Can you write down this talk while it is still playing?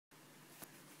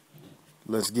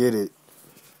Let's get it.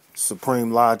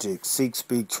 Supreme Logic, Seek,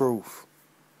 Speak Truth.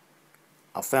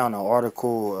 I found an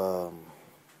article,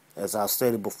 as I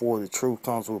stated before, the truth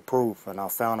comes with proof, and I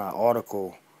found an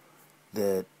article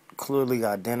that clearly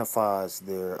identifies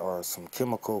there are some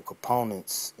chemical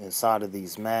components inside of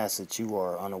these masks that you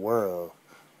are unaware of.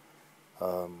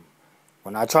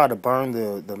 When I tried to burn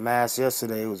the mask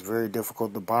yesterday, it was very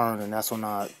difficult to burn, and that's when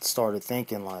I started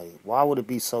thinking, like, why would it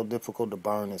be so difficult to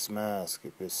burn this mask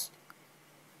if it's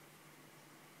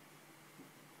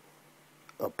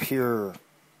a pure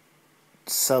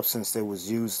substance that was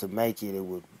used to make it? It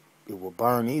would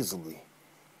burn easily.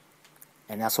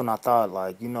 And that's when I thought,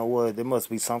 like, you know what, there must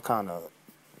be some kind of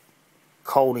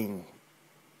coating,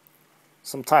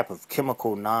 some type of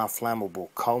chemical non-flammable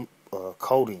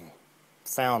coating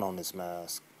found on this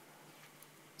mask.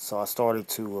 So I started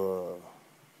to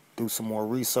do some more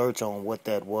research on what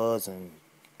that was and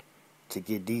to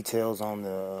get details on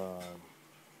the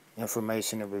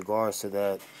information in regards to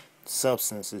that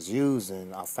substance is used.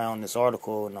 And I found this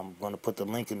article, and I'm going to put the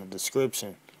link in the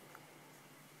description.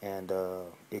 And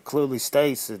it clearly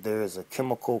states that there is a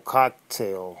chemical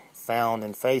cocktail found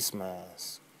in face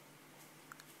masks.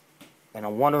 And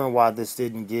I'm wondering why this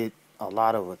didn't get a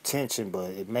lot of attention, but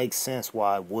it makes sense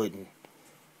why it wouldn't.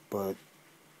 But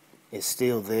it's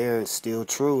still there, it's still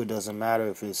true. It doesn't matter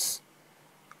if it's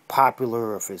popular,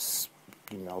 or if it's,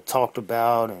 talked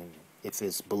about, and if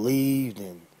it's believed,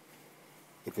 and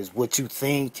if it's what you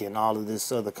think, and all of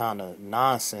this other kind of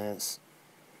nonsense.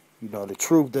 The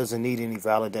truth doesn't need any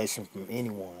validation from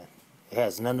anyone. It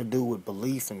has nothing to do with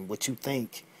belief and what you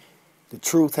think. The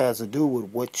truth has to do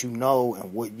with what you know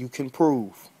and what you can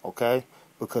prove, okay?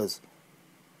 Because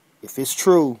if it's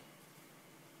true,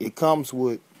 it comes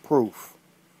with proof.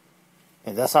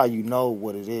 And that's how you know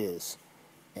what it is.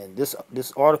 And this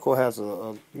article has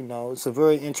it's a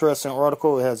very interesting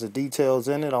article. It has the details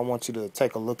in it. I want you to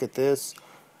take a look at this.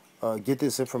 Get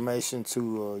this information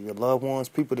to your loved ones,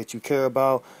 people that you care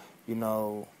about.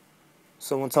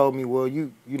 Someone told me,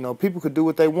 well, people could do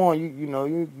what they want.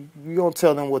 You don't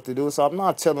tell them what to do. So I'm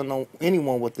not telling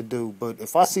anyone what to do. But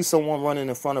if I see someone running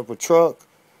in front of a truck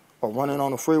or running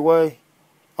on the freeway,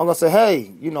 I'm going to say,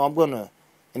 hey, I'm going to,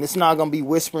 and it's not going to be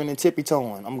whispering and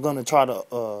tippy-toeing. I'm going to try to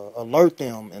alert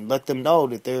them and let them know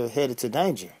that they're headed to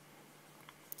danger.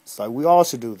 It's like we all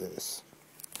should do this.